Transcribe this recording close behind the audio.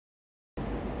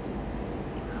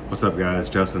What's up guys,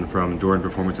 Justin from Jordan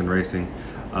Performance and Racing.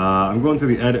 I'm going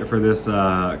through the edit for this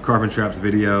carbon straps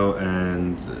video,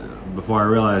 and before I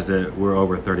realized it, we're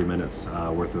over 30 minutes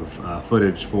worth of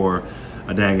footage for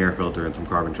a dang air filter and some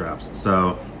carbon traps.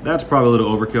 So that's probably a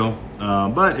little overkill,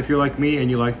 but if you're like me and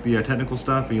you like the technical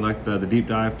stuff and you like the deep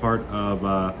dive part of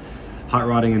hot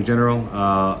rodding in general,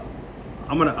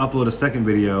 I'm gonna upload a second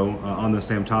video on the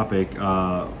same topic,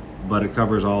 but it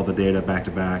covers all the data back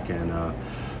to back and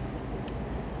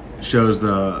shows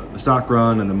the stock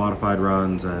run and the modified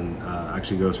runs, and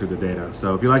actually goes through the data.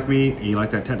 So if you like me and you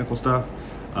like that technical stuff,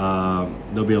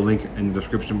 there'll be a link in the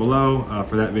description below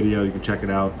for that video. You can check it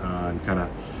out and kind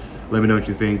of let me know what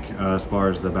you think as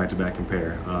far as the back-to-back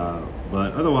compare.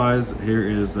 But otherwise, here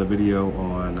is the video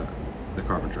on the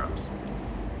carbon traps.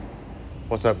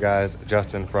 What's up guys,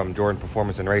 Justin from Jordan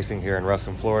Performance and Racing here in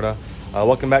Ruskin, Florida.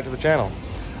 Welcome back to the channel.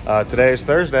 Today is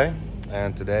Thursday,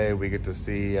 and today we get to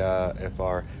see if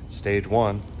our stage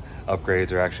 1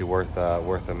 upgrades are actually worth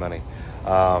the money.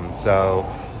 So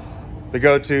the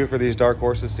go-to for these dark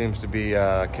horses seems to be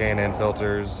K&N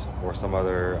filters or some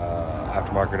other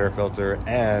aftermarket air filter,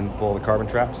 and pull the carbon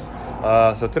traps.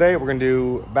 So today we're going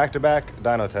to do back-to-back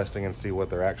dyno testing and see what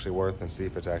they're actually worth, and see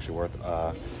if it's actually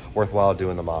worthwhile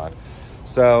doing the mod.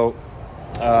 So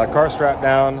car strap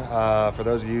down, for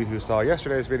those of you who saw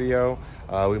yesterday's video,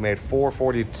 we made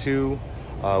 442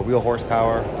 wheel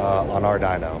horsepower on our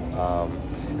dyno.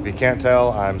 If you can't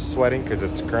tell, I'm sweating because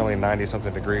it's currently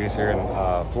 90-something degrees here in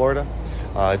Florida.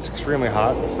 It's extremely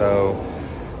hot, so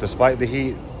despite the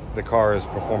heat, the car is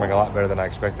performing a lot better than I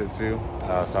expected it to,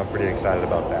 so I'm pretty excited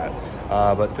about that.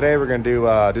 But today we're going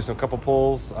to do some couple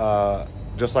pulls,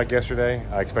 just like yesterday.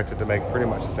 I expected to make pretty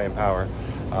much the same power,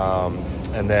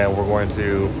 and then we're going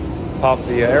to pop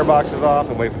the air boxes off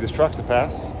and wait for these trucks to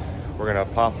pass. We're going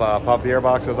to pop the air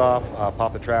boxes off,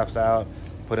 pop the traps out,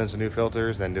 put in some new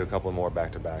filters, then do a couple more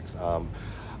back-to-backs.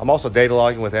 I'm also data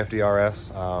logging with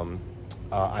FDRS.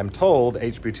 I'm told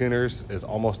HB Tuners is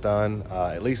almost done,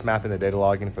 at least mapping the data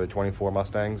logging for the 24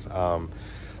 Mustangs. So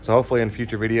hopefully in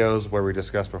future videos where we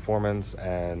discuss performance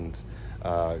and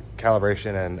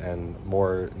calibration and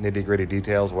more nitty-gritty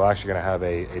details, we're actually going to have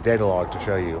a data log to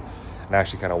show you and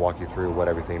actually kind of walk you through what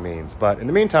everything means. But in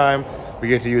the meantime, we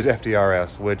get to use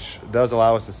FDRS, which does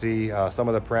allow us to see some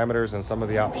of the parameters and some of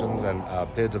the options and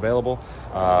PIDs available,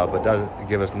 but doesn't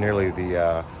give us nearly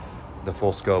the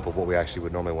full scope of what we actually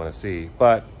would normally want to see.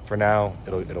 But for now,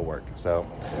 it'll work. So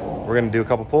we're going to do a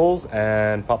couple pulls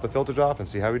and pop the filters off and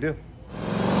see how we do.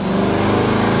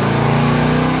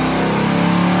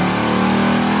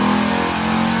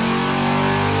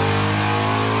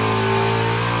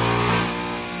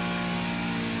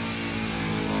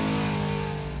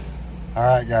 All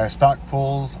right guys, stock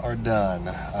pulls are done,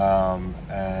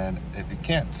 and if you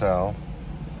can't tell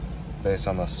based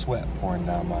on the sweat pouring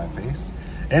down my face,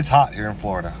 it's hot here in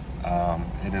Florida.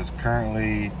 It is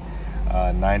currently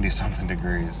 90-something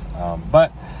degrees,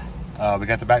 but we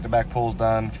got the back-to-back pulls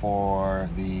done for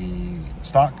the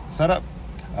stock setup.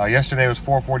 Yesterday was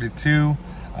 442,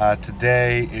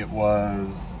 today it was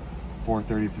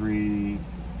 433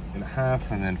 and a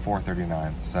half, and then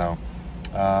 439. So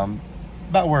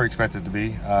about where we expect it to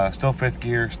be. Still 5th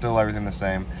gear, still everything the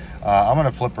same. I'm going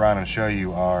to flip around and show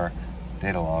you our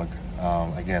data log.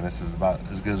 Again, this is about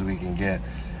as good as we can get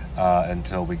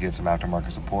until we get some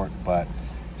aftermarket support, but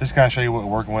just kind of show you what we're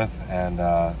working with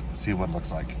and see what it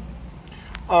looks like.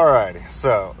 Alrighty,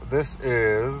 so this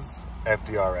is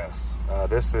FDRS.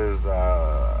 This is,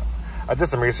 I did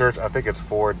some research. I think it's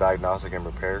Ford Diagnostic and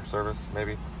Repair Service,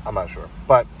 maybe. I'm not sure.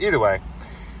 But either way,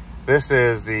 this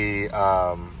is the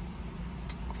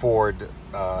Ford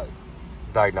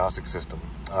diagnostic system.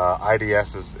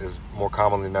 IDS is more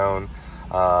commonly known.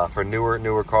 For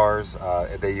newer cars,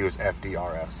 they use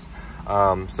FDRS.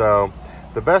 So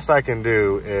the best I can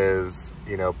do is,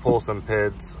 pull some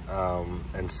PIDs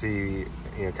and see,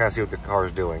 kind of see what the car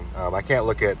is doing. I can't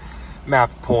look at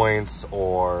map points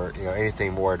or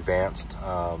anything more advanced.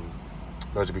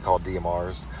 Those would be called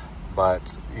DMRs.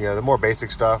 But the more basic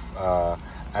stuff,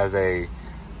 as a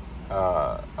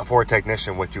Ford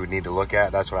technician, what you would need to look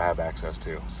at, that's what I have access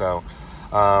to. So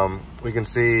we can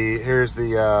see here's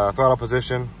the throttle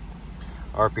position,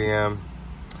 RPM,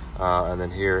 and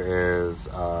then here is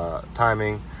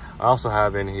timing. I also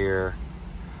have in here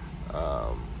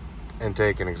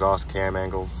intake and exhaust cam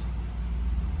angles.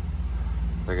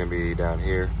 They're going to be down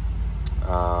here.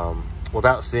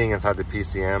 Without seeing inside the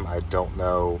PCM, I don't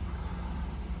know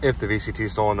if the VCT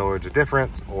solenoids are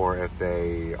different or if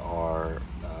they are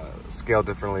scaled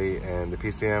differently in the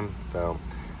PCM. So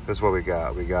this is what we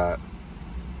got. We got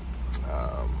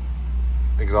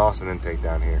exhaust and intake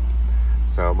down here.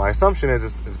 So my assumption is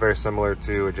it's very similar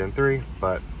to a Gen 3,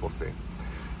 but we'll see.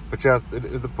 But yeah,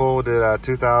 the pull did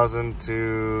 2,000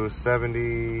 to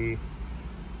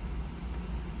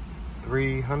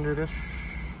 7,300-ish,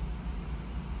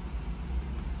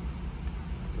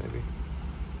 maybe,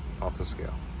 off the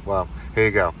scale. Well, here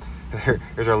you go.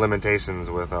 Here's our limitations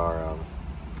with our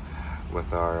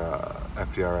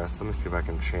FDRS. Let me see if I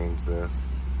can change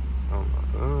this. I'm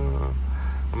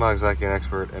not exactly an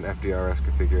expert in FDRS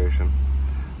configuration.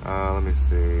 Let me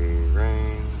see,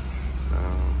 range.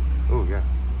 Oh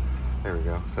yes, there we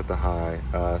go. Set the high,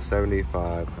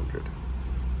 7,500.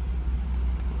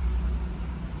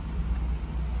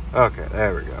 Okay,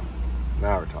 there we go.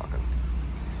 Now we're talking.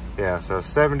 Yeah, so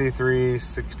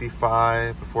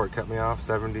 73.65 before it cut me off.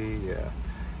 70, yeah,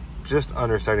 just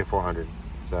under 7,400.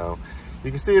 So you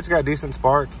can see it's got decent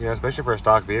spark, you know, especially for a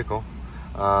stock vehicle.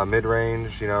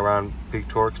 Mid-range, you know, around peak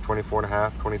torques,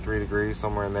 24.5, 23 degrees,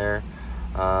 somewhere in there.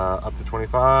 Up to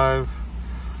 25.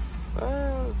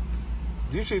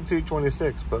 Usually see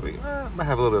 26, but we might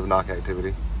have a little bit of knock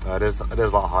activity. It is a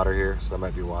lot hotter here, so that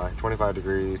might be why. 25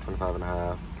 degrees,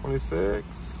 25.5, 26.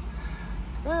 It's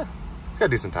got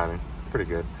decent timing, pretty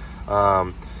good.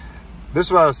 This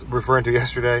is what I was referring to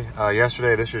yesterday.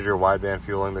 This is your wideband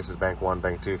fueling. This is bank 1,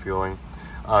 bank 2 fueling.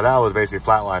 That was basically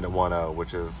flatlined at 1.0,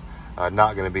 which is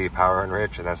not going to be power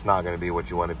enriched, and that's not going to be what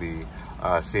you want to be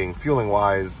seeing fueling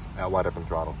wise at wide open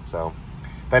throttle. So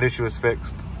that issue is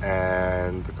fixed,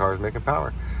 and the car is making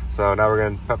power. So now we're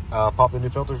going to pop the new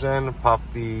filters in, pop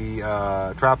the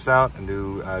traps out, and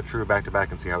do true back-to-back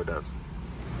and see how it does.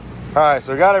 All right,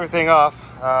 so we got everything off,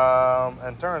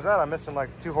 and turns out I'm missing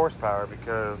like 2 horsepower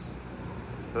because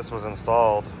this was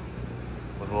installed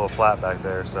with a little flat back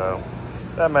there. So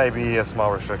that may be a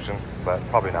small restriction, but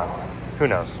probably not. Who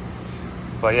knows?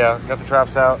 But yeah, got the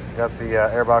traps out, got the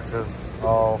air boxes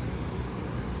all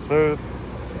smooth.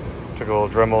 Took a little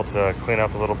Dremel to clean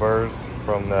up the little burrs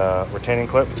from the retaining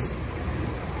clips.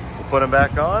 We'll put them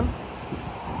back on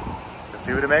and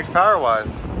see what it makes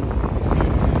power-wise.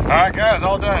 All right, guys,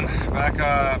 all done.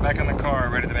 Back in the car,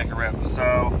 ready to make a rip.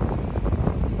 So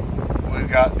we've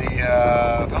got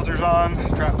the filters on,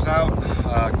 traps out,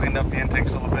 cleaned up the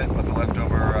intakes a little bit with the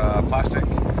leftover plastic.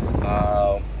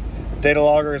 Data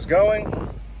logger is going.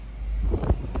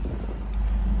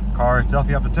 Car is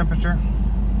definitely up to temperature.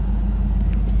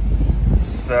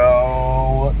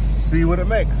 So let's see what it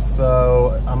makes.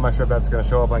 So I'm not sure if that's going to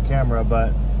show up on camera,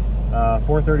 but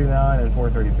 439 and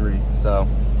 433. So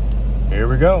here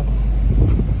we go.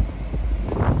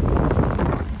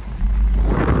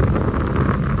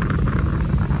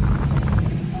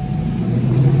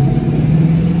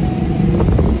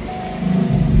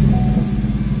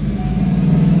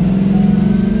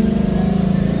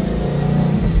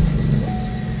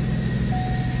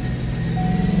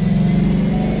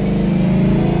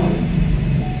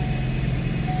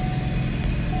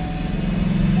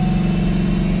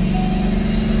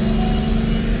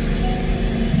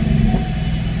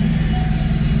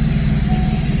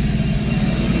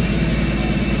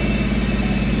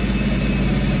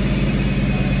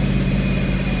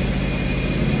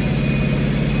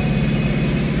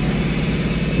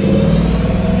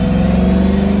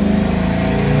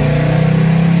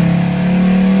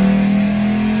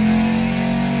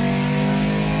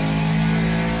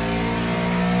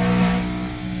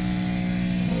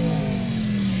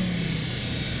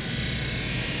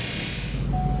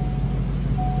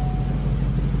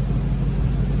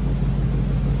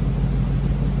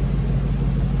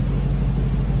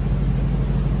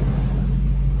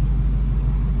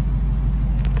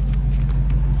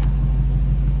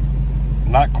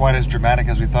 Not quite as dramatic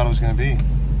as we thought it was going to be.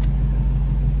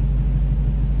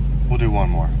 We'll do one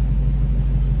more.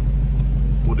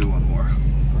 We'll do one more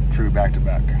for true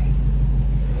back-to-back.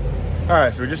 All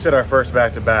right, so we just did our first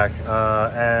back-to-back,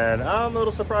 and I'm a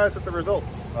little surprised at the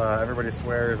results. Everybody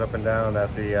swears up and down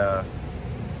that the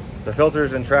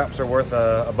filters and traps are worth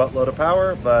a buttload of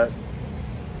power, but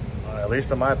at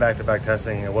least on my back-to-back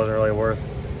testing, it wasn't really worth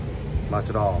much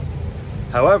at all.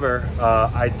 However,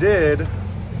 I did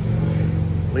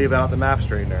leave out the MAF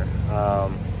straightener.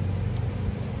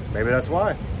 Maybe that's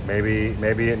why. Maybe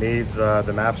it needs the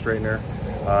MAF straightener,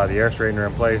 the air straightener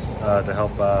in place to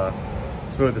help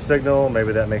smooth the signal.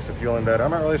 Maybe that makes the fueling better.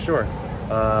 I'm not really sure.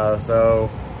 So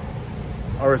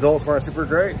our results weren't super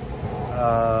great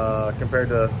compared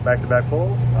to back-to-back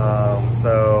pulls.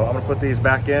 So I'm gonna put these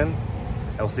back in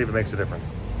and we'll see if it makes a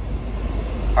difference.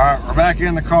 All right, we're back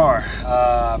in the car.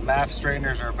 MAF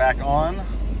straighteners are back on.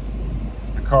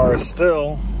 The car is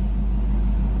still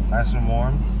nice and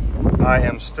warm. I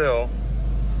am still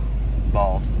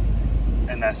bald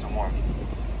and nice and warm.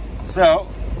 So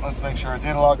let's make sure our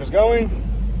data log is going.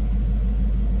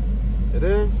 It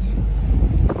is.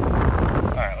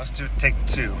 All right, let's do take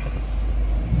 2.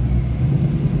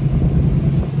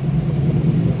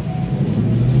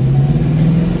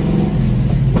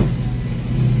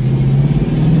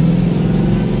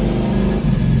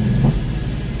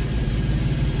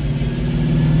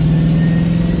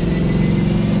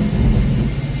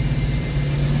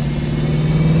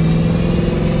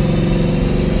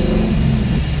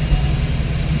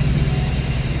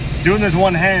 Doing this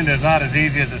one hand is not as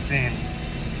easy as it seems.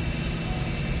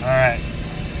 All right.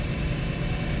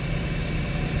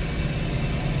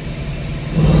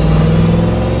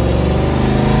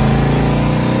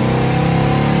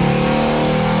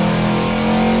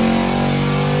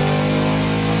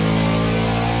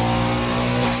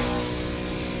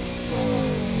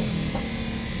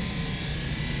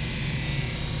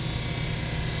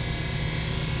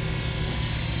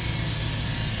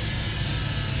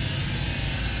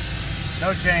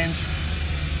 No change.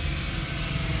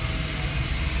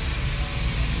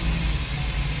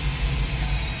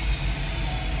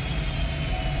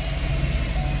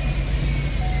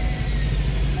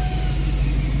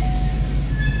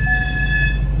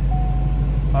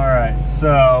 All right,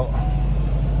 so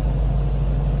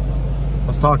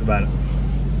let's talk about it.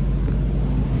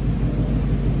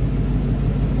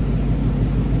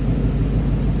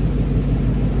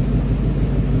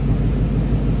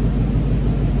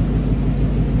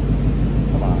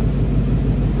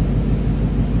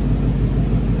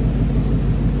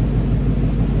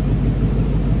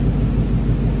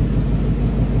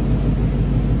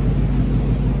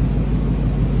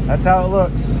 That's how it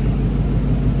looks.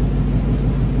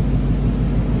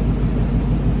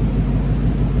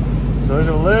 So there's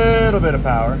a little bit of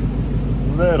power,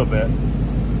 a little bit.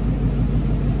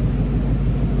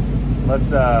 Let's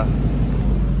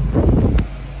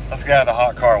get out of the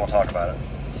hot car and we'll talk about it.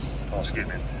 Oh, excuse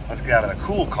me. Let's get out of the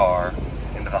cool car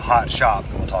into the hot shop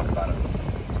and we'll talk about it.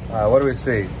 All right, what do we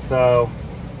see? So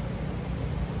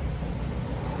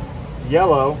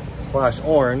yellow /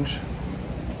 orange.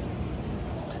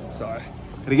 Sorry,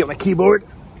 gotta get my keyboard.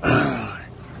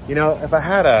 You know, if I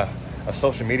had a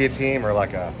social media team or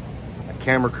like a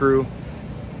camera crew,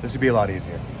 this would be a lot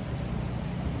easier.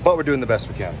 But we're doing the best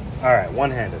we can. All right,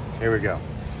 one-handed, here we go.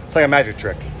 It's like a magic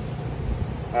trick.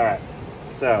 All right,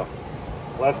 so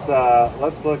let's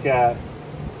look at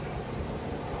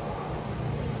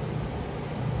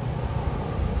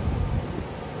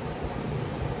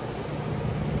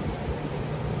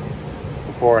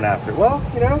before and after. Well,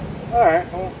 you know, all right.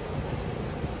 Well,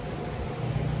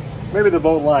 maybe the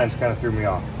bold lines kind of threw me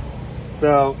off.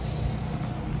 So,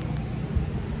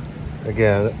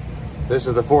 again, this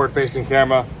is the forward-facing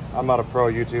camera. I'm not a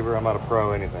pro YouTuber. I'm not a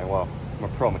pro anything. Well, I'm a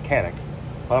pro mechanic,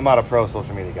 but I'm not a pro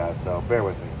social media guy, so bear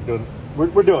with me.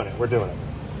 We're doing it. We're doing it.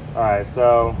 All right,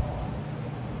 so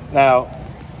now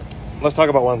let's talk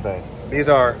about one thing. These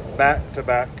are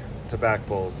back-to-back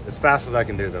pulls, as fast as I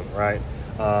can do them, right?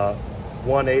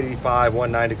 185,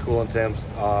 190 coolant temps.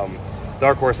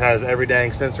 Dark Horse has every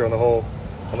dang sensor on the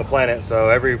planet, so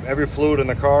every fluid in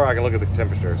the car, I can look at the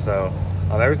temperature. So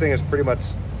everything is pretty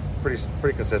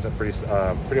consistent,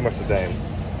 pretty much the same.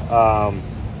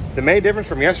 The main difference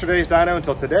from yesterday's dyno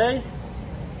until today,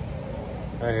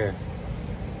 right here.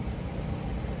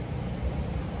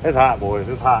 It's hot, boys.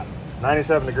 It's hot.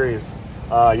 97 degrees.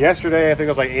 Yesterday, I think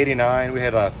it was like 89. We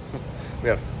had a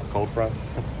cold front.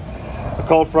 A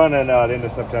cold front in the end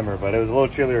of September, but it was a little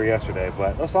chillier yesterday.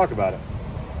 But let's talk about it.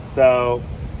 So,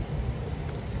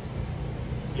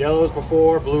 yellow is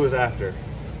before, blue is after.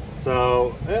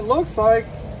 So it looks like,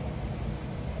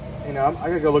 you know, I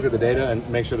gotta go look at the data and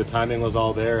make sure the timing was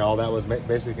all there, all that was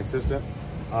basically consistent.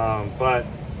 But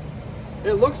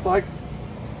it looks like,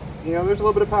 you know, there's a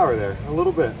little bit of power there, a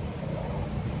little bit.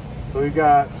 So we've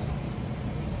got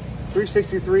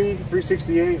 363,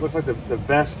 368, looks like the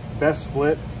best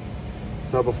split.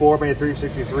 So before I made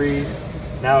 363,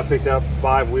 now I picked up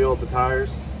 5 wheel at the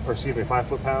tires, or excuse me, 5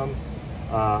 foot-pounds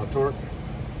of torque,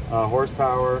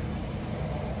 horsepower.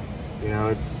 You know,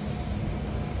 it's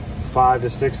 5 to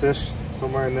 6-ish,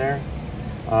 somewhere in there.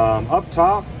 Up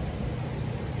top,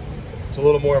 it's a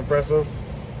little more impressive,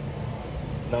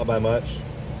 not by much.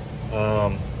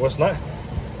 What's nice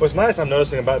I'm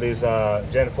noticing about these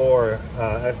Gen 4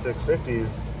 S650s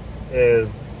is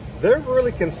they're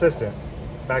really consistent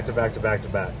back to back to back to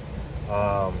back.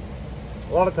 A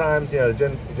lot of times, you know,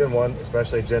 Gen 1,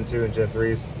 especially Gen 2 and Gen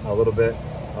 3s a little bit,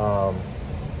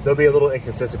 they'll be a little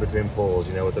inconsistent between pulls,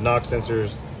 you know, with the knock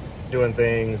sensors doing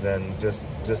things and just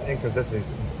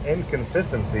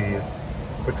inconsistencies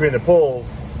between the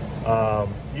pulls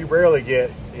You rarely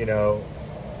get, you know,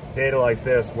 data like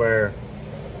this where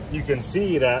you can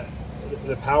see that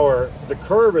the power, the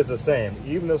curve is the same,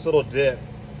 even this little dip,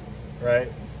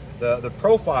 right? The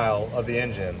profile of the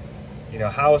engine, you know,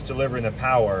 how it's delivering the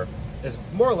power is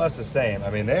more or less the same. I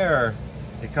mean, there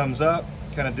it comes up,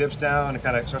 kind of dips down, and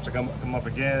kind of starts to come up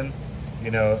again.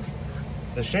 You know,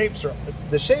 the shape's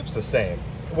the same,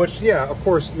 which, yeah, of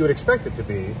course you would expect it to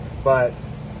be, but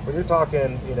when you're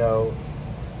talking, you know,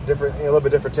 different, you know, a little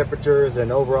bit different temperatures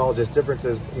and overall just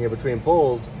differences, you know, between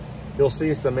pulls, you'll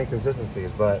see some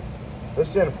inconsistencies. But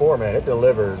this Gen 4, man, it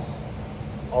delivers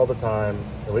all the time.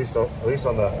 At least on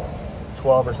the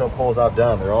 12 or so pulls I've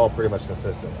done, they're all pretty much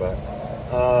consistent.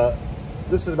 But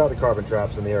this is about the carbon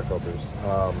traps and the air filters.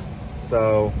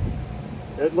 So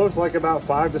it looks like about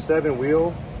 5 to 7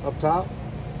 wheel up top,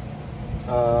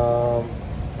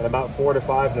 and about 4 to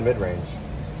 5 in the mid-range.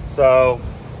 So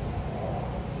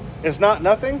it's not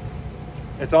nothing.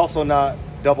 It's also not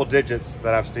double digits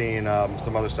that I've seen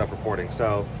some other stuff reporting.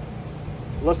 So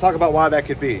let's talk about why that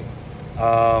could be.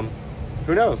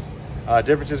 Who knows?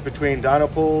 Differences between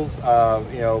dyno pulls,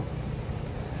 you know,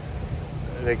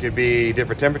 they could be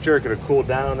different temperature. It could have cooled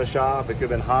down in the shop. It could have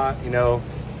been hot. You know,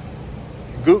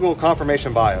 Google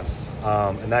confirmation bias,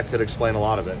 and that could explain a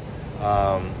lot of it.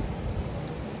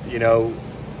 You know,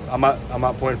 I'm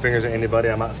not pointing fingers at anybody.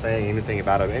 I'm not saying anything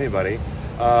about anybody.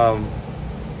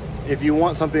 If you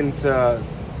want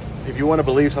if you want to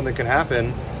believe something can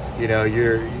happen, you know,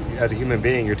 as a human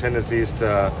being, your tendencies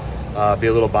to be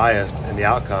a little biased in the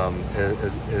outcome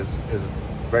is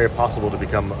very possible to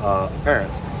become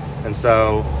apparent. And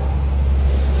so,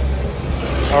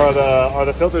 are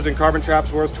the filters and carbon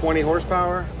traps worth 20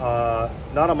 horsepower?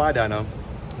 Not on my dyno,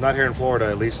 not here in Florida,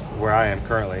 at least where I am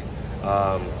currently.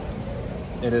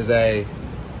 It is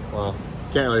well,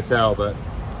 can't really tell, but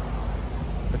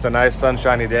it's a nice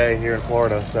sunshiny day here in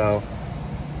Florida. So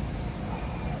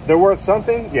they're worth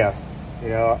something, yes. You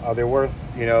know, are they worth,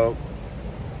 you know,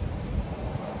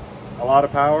 a lot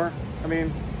of power? I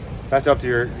mean, that's up to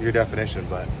your definition,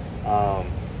 but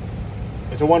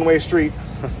it's a one-way street.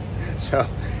 So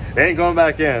they ain't going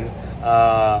back in.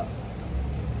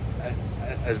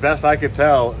 As best I could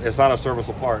tell, it's not a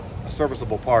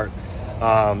serviceable part.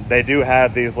 They do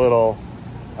have these little,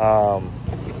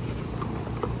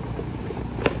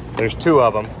 there's 2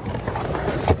 of them.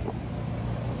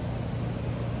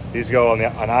 These go on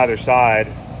either side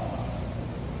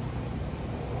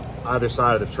of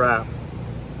the trap,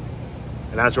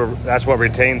 and that's what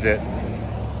retains it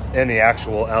in the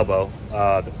actual elbow,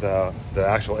 the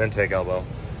actual intake elbow.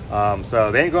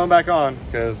 So they ain't going back on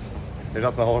because there's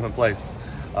nothing holding them in place,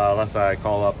 unless I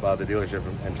call up the dealership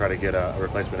and try to get a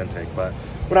replacement intake. But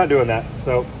we're not doing that.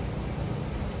 So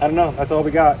I don't know. That's all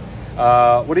we got.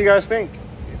 What do you guys think? Do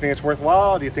you think it's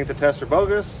worthwhile? Do you think the tests are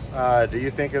bogus? Do you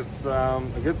think it's a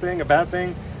good thing, a bad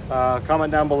thing? Comment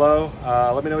down below.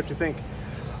 Let me know what you think.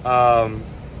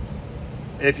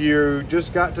 If you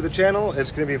just got to the channel,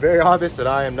 it's going to be very obvious that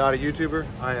I am not a YouTuber.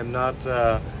 I am not,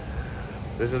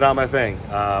 this is not my thing.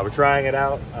 We're trying it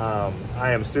out.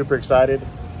 I am super excited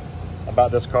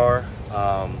about this car.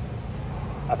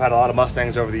 I've had a lot of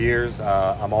Mustangs over the years.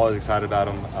 I'm always excited about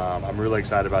them. I'm really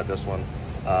excited about this one.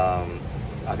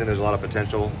 I think there's a lot of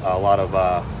potential,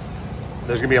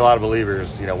 there's gonna be a lot of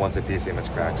believers, you know, once a PCM is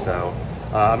cracked. So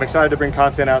I'm excited to bring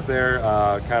content out there,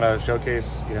 kind of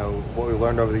showcase, you know, what we've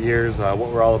learned over the years, what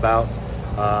we're all about,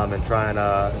 and try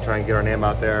and get our name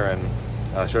out there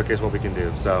and showcase what we can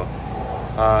do. So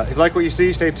if you like what you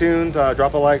see, stay tuned.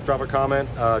 Drop a like, drop a comment,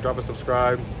 drop a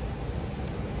subscribe,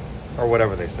 or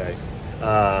whatever they say.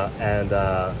 And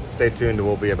stay tuned,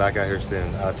 we'll be back out here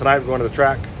soon. Tonight we're going to the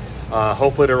track,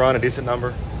 hopefully to run a decent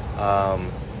number, but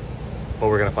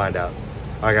we're going to find out.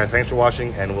 All right, guys, thanks for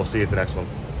watching, and we'll see you at the next one.